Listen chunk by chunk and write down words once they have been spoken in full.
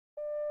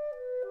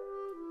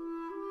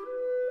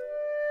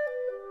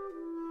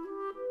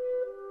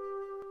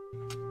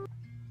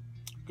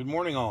Good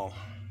morning all.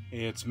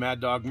 It's Mad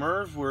Dog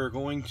Merv. We're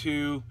going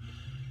to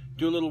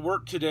do a little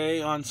work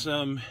today on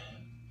some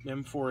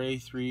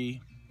M4A3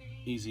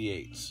 Easy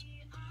 8s.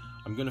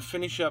 I'm going to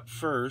finish up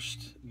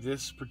first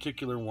this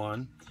particular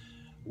one,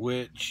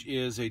 which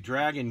is a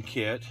Dragon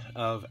kit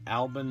of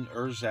Albin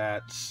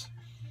Erzat's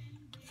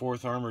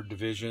 4th Armored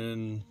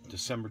Division,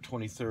 December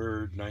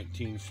 23rd,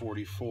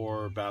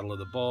 1944, Battle of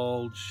the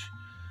Bulge.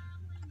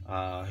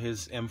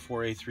 His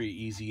M4A3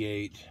 Easy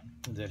 8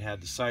 that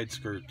had the side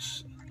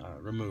skirts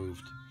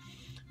removed.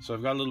 So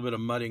I've got a little bit of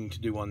mudding to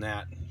do on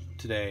that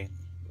today.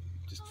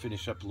 Just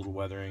finish up a little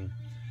weathering.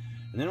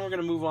 And then we're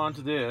going to move on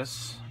to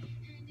this.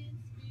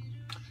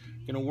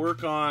 Going to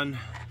work on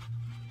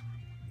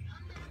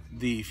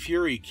the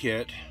Fury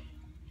kit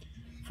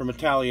from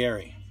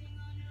Italieri.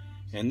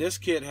 And this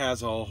kit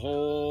has a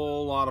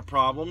whole lot of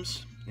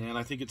problems, and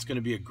I think it's going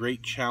to be a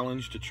great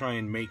challenge to try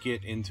and make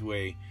it into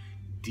a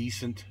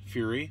decent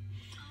Fury.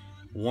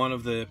 One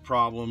of the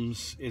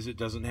problems is it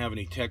doesn't have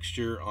any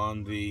texture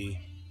on the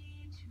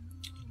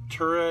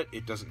turret.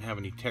 It doesn't have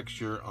any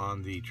texture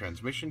on the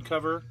transmission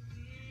cover.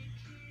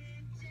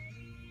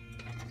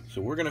 So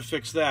we're going to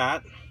fix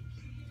that.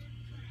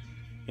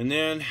 And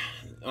then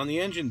on the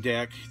engine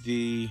deck,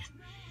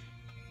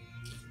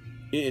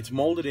 it's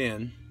molded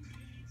in,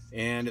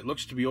 and it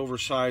looks to be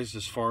oversized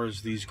as far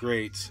as these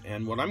grates.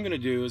 And what I'm going to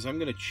do is I'm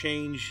going to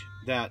change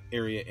that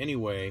area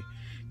anyway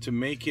to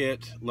make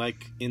it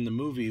like in the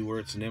movie where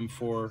it's an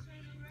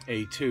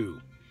M4A2.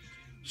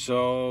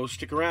 So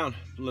stick around.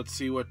 Let's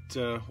see what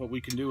we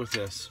can do with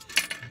this.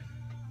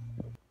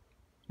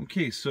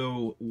 Okay,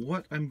 so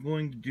what I'm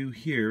going to do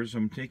here is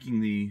I'm taking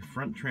the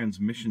front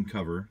transmission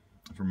cover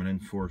from an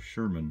N4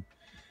 Sherman,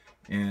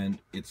 and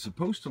it's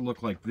supposed to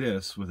look like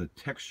this with a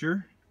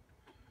texture,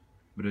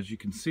 but as you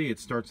can see, it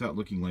starts out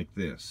looking like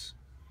this.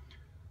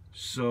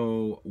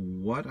 So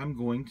what I'm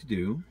going to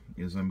do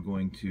is I'm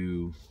going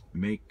to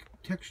make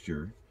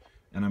texture,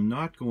 and I'm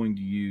not going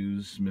to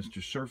use Mr.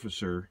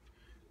 Surfacer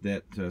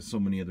that so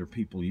many other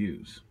people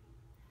use.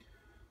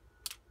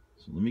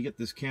 So let me get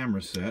this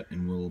camera set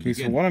and we'll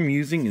begin. So what I'm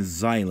using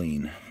is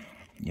xylene.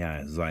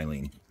 Yeah,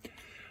 xylene.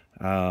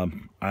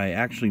 I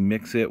actually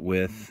mix it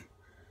with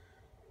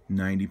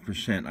 90%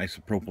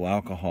 isopropyl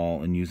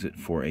alcohol and use it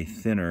for a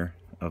thinner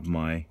of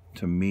my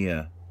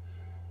Tamiya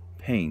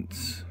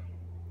paints.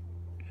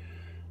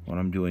 What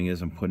I'm doing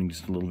is I'm putting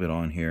just a little bit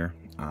on here.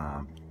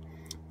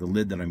 The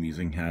lid that I'm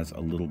using has a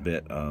little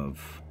bit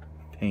of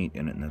paint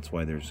in it, and that's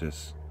why there's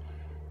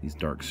these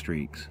dark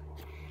streaks.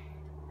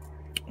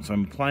 So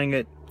I'm applying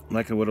it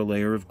like I would a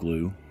layer of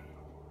glue,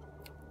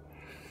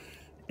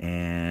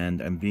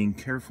 and I'm being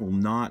careful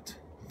not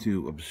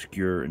to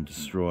obscure and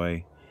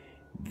destroy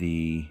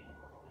the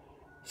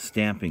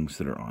stampings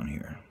that are on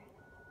here.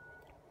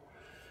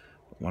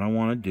 What I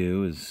want to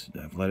do is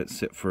I've let it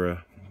sit for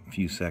a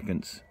few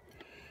seconds,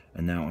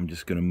 and now I'm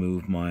just going to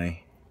move my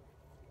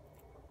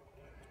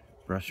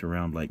brush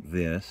around like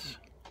this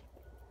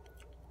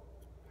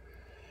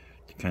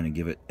to kind of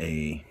give it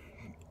a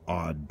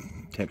odd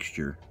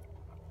texture.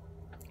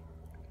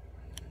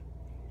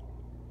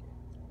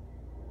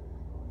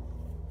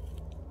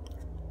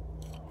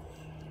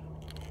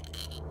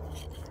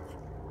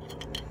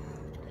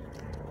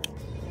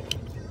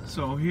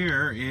 So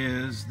here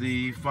is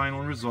the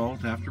final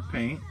result after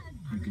paint.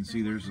 You can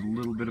see there's a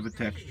little bit of a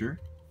texture.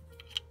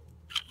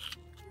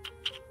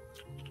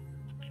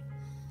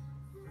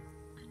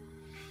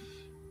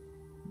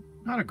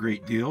 Not a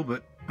great deal,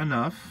 but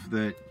enough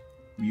that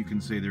you can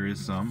say there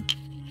is some.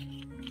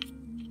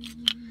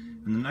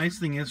 And the nice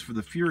thing is, for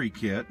the Fury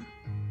kit,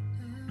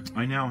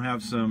 I now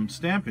have some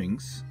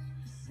stampings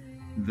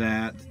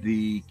that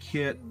the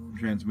kit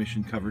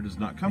transmission cover does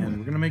not come with.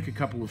 We're going to make a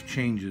couple of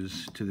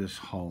changes to this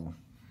hull.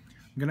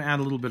 I'm going to add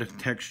a little bit of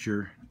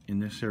texture in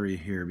this area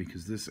here,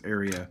 because this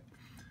area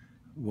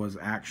was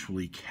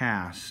actually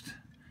cast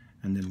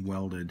and then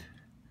welded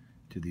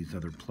to these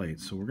other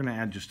plates. So we're going to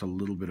add just a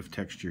little bit of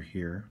texture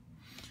here.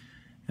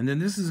 And then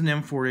this is an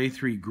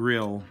M4A3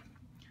 grill,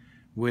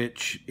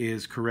 which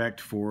is correct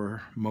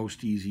for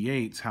most Easy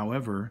 8s.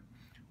 However,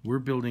 we're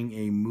building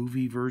a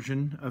movie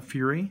version of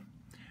Fury,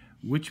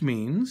 which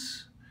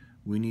means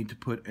we need to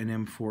put an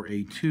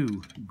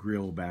M4A2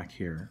 grill back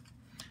here.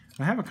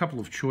 I have a couple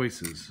of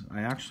choices.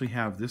 I actually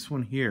have this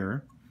one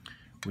here,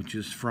 which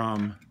is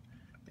from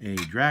a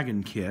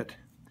Dragon kit,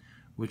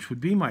 which would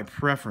be my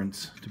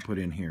preference to put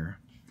in here.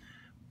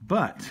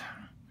 But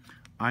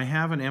I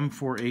have an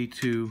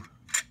M4A2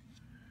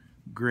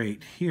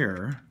 grate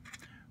here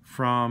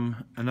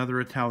from another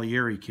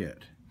Italieri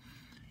kit,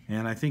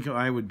 and I think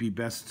I would be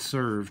best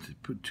served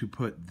to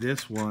put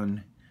this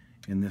one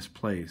in this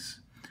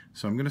place.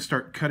 So I'm going to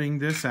start cutting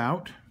this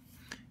out,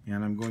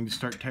 and I'm going to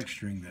start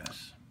texturing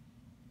this.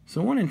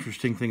 So one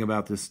interesting thing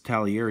about this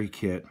Italieri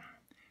kit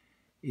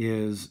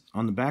is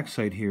on the back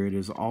side here, it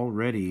is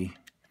already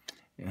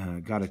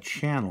got a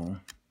channel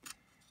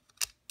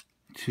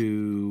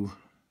to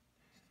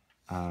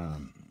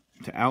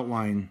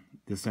outline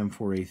this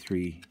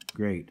M4A3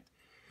 grate.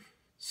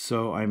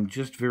 So I'm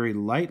just very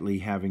lightly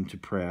having to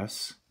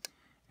press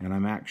and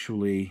I'm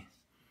actually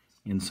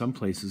in some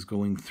places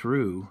going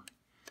through,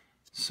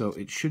 so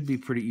it should be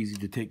pretty easy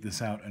to take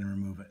this out and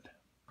remove it.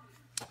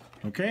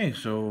 Okay,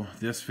 so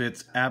this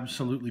fits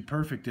absolutely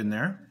perfect in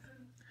there,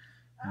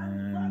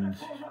 and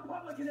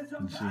you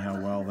can see how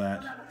well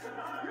that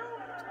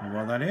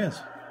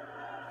is.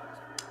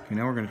 Okay,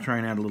 now we're going to try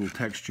and add a little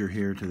texture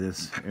here to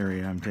this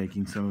area. I'm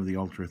taking some of the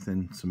ultra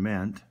thin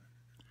cement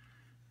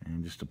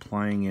and just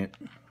applying it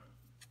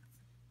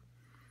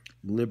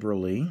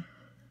liberally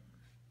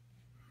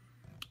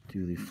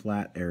to the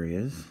flat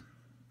areas.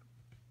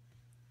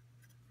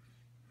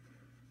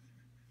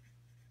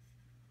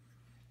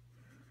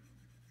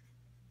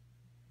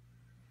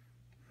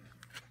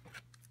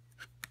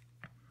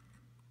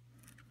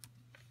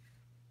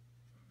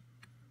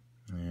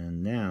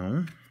 And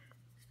now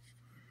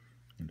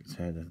it's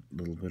had a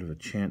little bit of a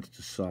chance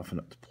to soften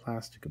up the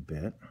plastic a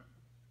bit.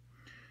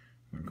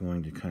 We're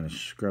going to kind of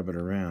scrub it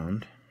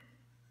around.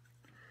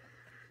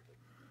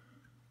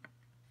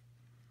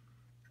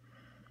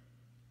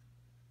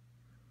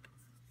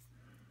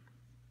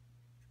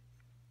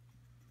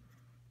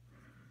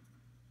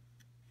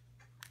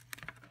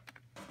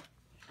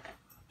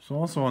 So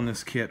also on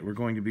this kit, we're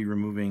going to be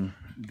removing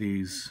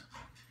these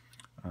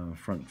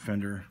front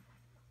fender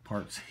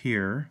parts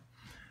here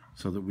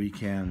so that we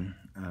can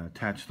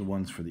attach the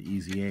ones for the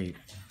Easy 8.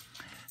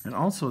 And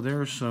also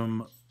there are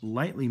some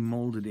lightly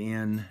molded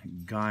in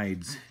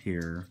guides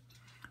here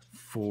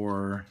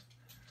for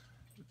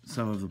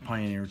some of the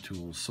Pioneer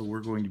tools, so we're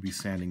going to be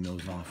sanding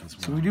those off as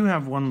well. So we do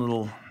have one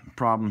little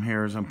problem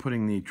here as I'm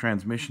putting the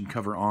transmission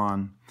cover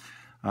on.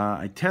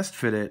 I test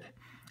fit it,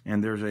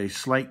 and there's a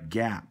slight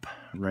gap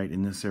right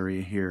in this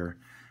area here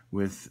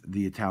with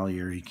the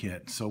Italieri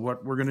kit. So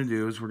what we're going to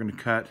do is we're going to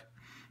cut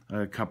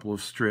a couple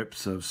of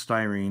strips of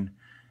styrene,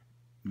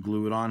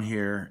 glue it on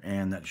here,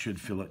 and that should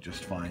fill it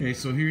just fine. Okay,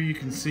 so here you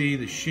can see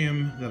the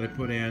shim that I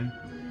put in,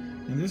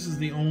 and this is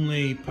the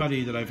only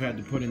putty that I've had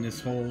to put in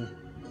this whole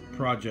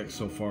project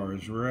so far,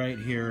 is right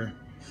here,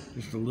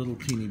 just a little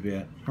teeny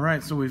bit.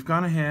 Alright, so we've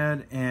gone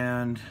ahead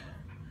and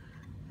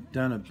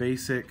done a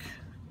basic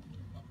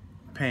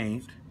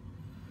paint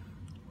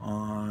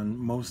on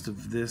most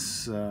of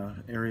this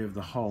area of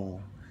the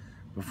hull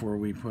before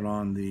we put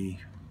on the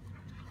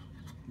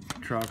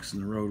trucks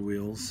and the road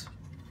wheels,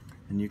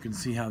 and you can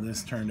see how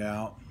this turned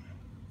out.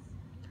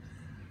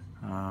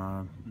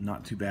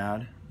 Not too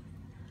bad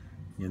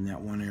in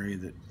that one area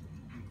that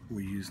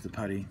we used the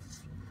putty.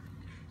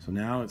 So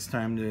now it's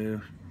time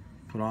to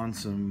put on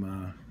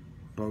some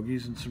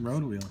bogies and some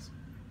road wheels.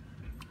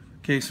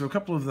 Okay, so a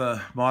couple of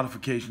the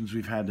modifications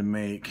we've had to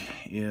make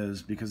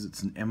is because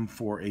it's an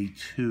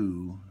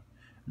M4A2,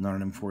 not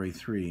an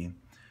M4A3,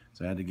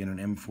 so I had to get an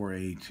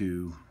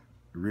M4A2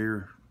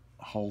 rear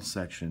hull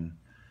section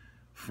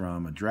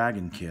from a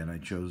Dragon kit. I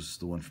chose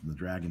the one from the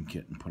Dragon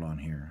kit and put on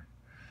here.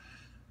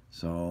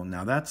 So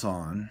now that's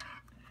on,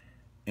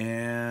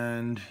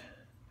 and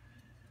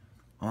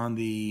on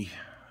the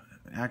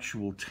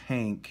actual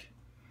tank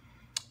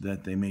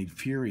that they made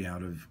Fury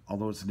out of,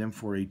 although it's an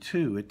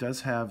M4A2, it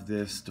does have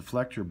this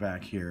deflector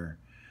back here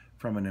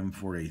from an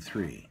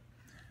M4A3.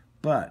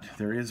 But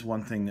there is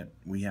one thing that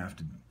we have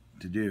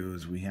to do,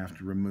 is we have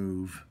to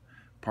remove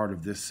part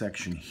of this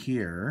section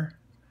here,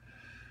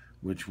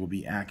 which will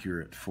be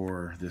accurate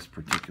for this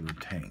particular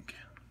tank.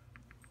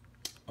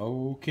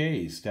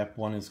 Okay, step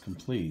one is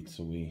complete.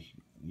 So we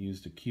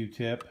used a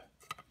Q-tip.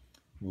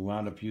 We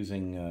wound up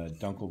using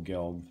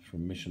Dunkelgelb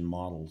from Mission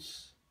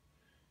Models,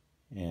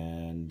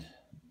 and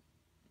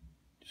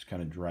just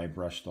kind of dry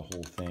brush the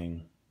whole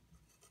thing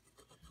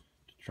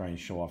to try and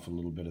show off a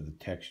little bit of the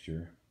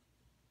texture.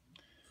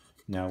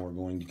 Now we're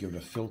going to give it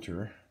a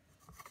filter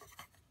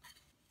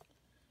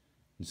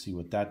and see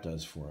what that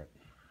does for it.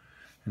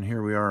 And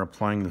here we are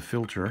applying the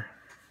filter.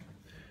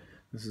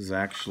 This is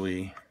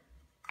actually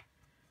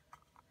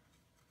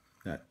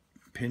that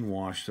pin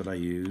wash that I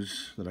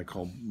use, that I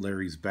call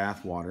Larry's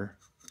bath water,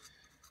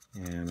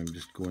 and I'm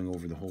just going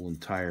over the whole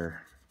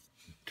entire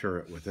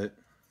turret with it.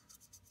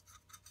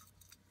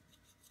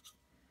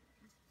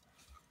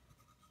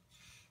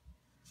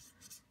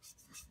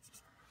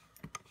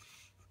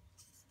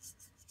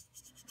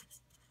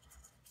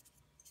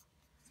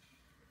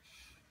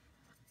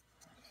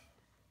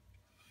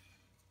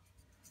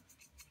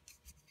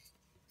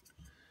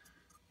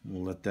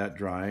 We'll let that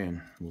dry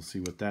and we'll see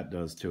what that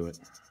does to it.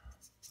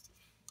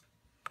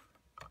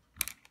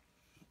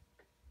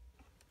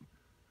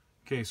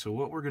 Okay, so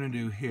what we're going to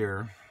do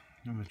here,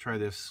 I'm going to try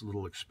this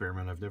little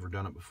experiment. I've never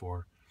done it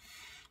before.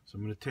 So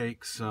I'm going to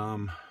take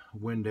some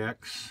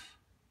Windex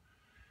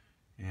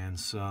and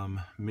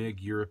some MIG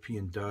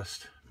European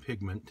Dust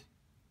pigment.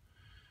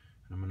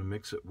 I'm going to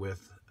mix it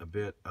with a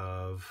bit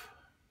of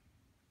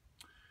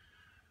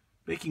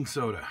baking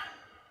soda.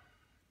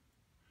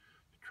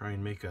 Try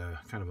and make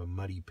a kind of a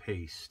muddy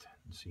paste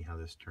and see how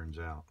this turns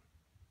out.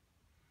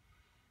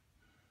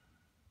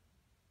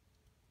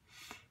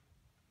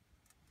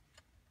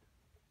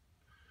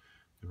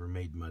 Never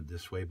made mud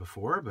this way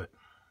before, but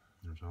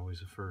there's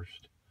always a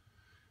first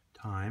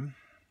time.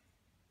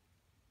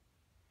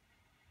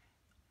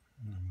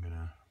 I'm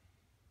gonna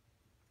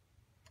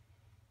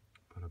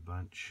put a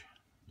bunch,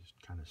 just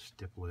kind of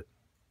stipple it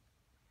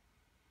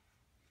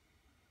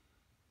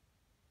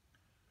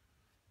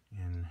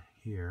in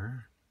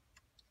here.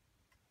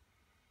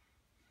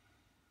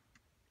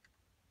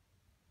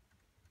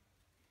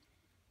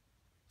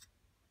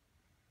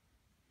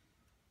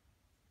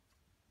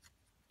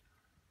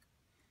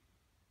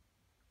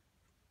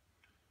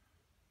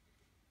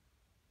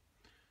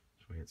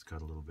 This way it's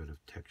got a little bit of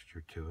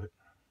texture to it.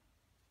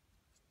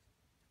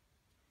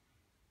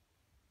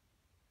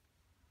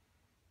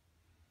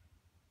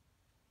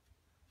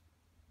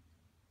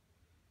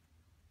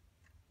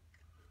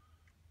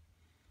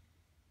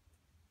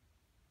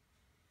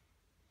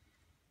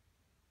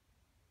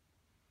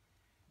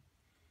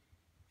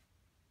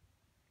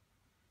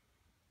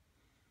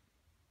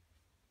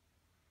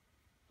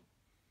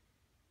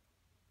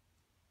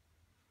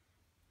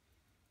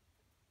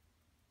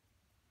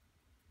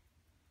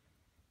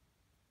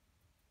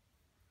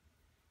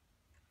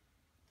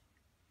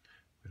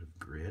 Bit of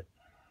grit.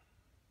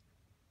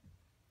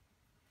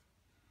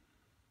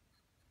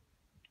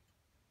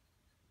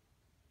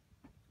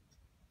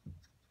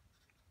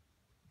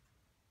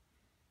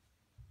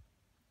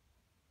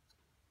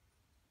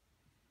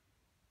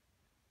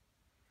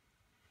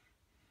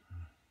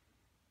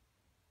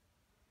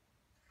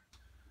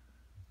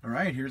 All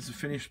right, here's the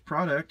finished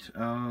product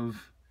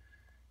of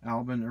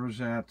Albin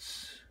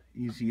Erzat's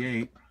Easy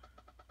 8.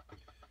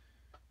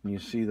 And you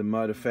see the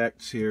mud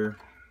effects here,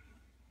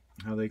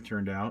 how they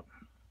turned out.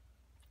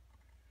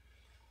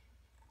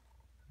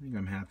 I think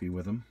I'm happy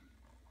with them.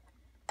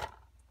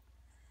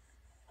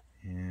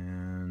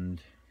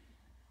 And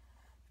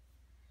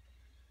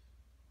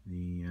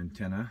the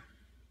antenna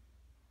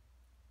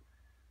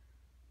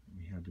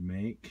we had to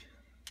make.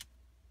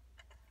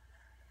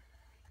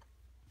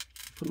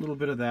 Put a little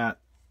bit of that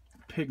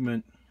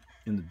pigment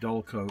in the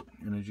dull coat,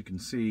 and as you can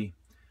see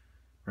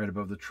right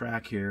above the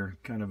track here,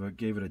 kind of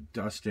gave it a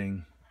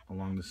dusting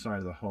along the side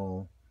of the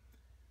hull.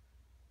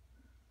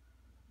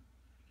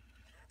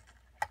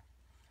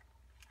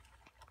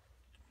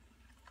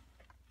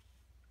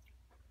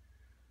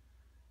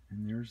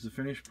 And there's the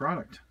finished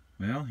product.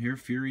 Well, here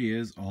Fury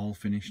is all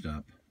finished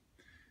up.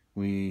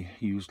 We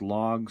used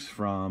logs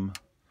from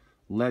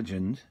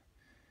Legend,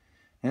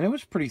 and it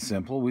was pretty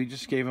simple. We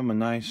just gave him a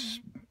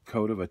nice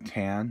coat of a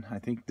tan. I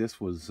think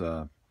this was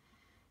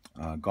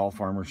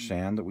Golf Armor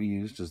sand that we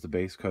used as the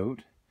base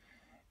coat,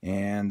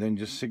 and then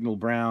just Signal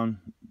Brown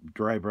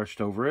dry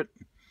brushed over it,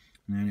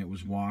 and then it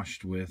was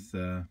washed with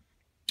our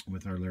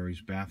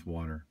Larry's bath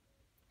water.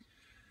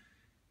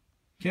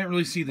 Can't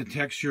really see the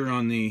texture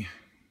on the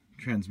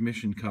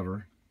transmission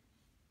cover,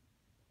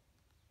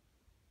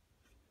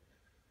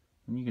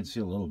 and you can see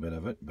a little bit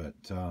of it, but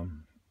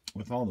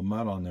with all the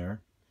mud on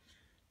there,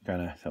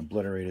 kind of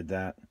obliterated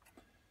that.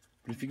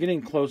 But if you're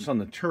getting close on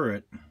the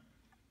turret,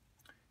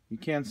 you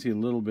can see a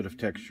little bit of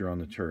texture on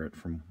the turret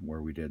from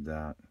where we did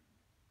that.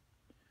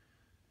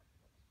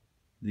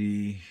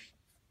 The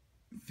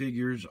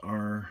figures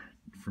are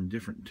from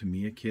different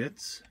Tamiya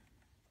kits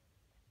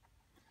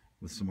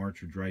with some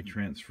Archer dry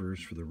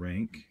transfers for the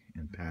rank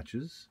and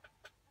patches.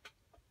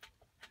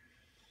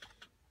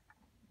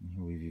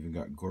 And we've even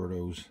got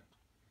Gordo's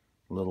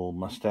little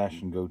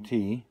mustache and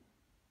goatee.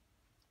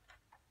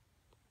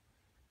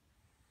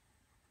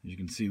 As you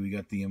can see, we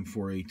got the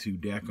M4A2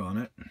 deck on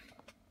it.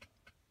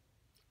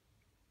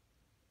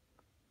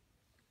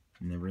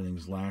 And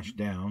everything's lashed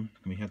down.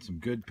 We had some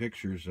good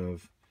pictures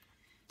of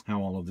how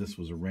all of this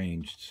was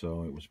arranged,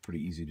 so it was pretty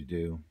easy to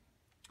do.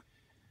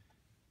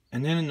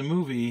 And then in the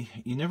movie,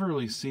 you never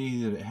really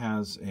see that it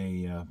has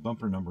a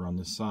bumper number on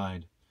this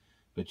side,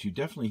 but you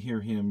definitely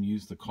hear him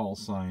use the call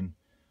sign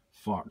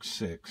Fox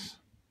 6.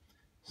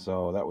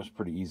 So that was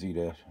pretty easy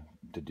to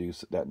do,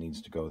 so that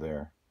needs to go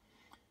there.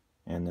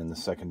 And then the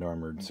second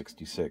armored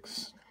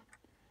 66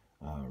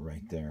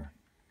 right there.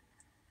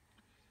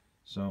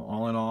 So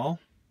all in all,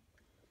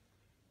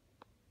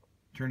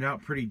 turned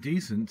out pretty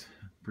decent,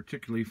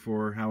 particularly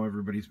for how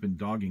everybody's been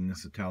dogging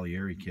this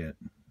Italieri kit.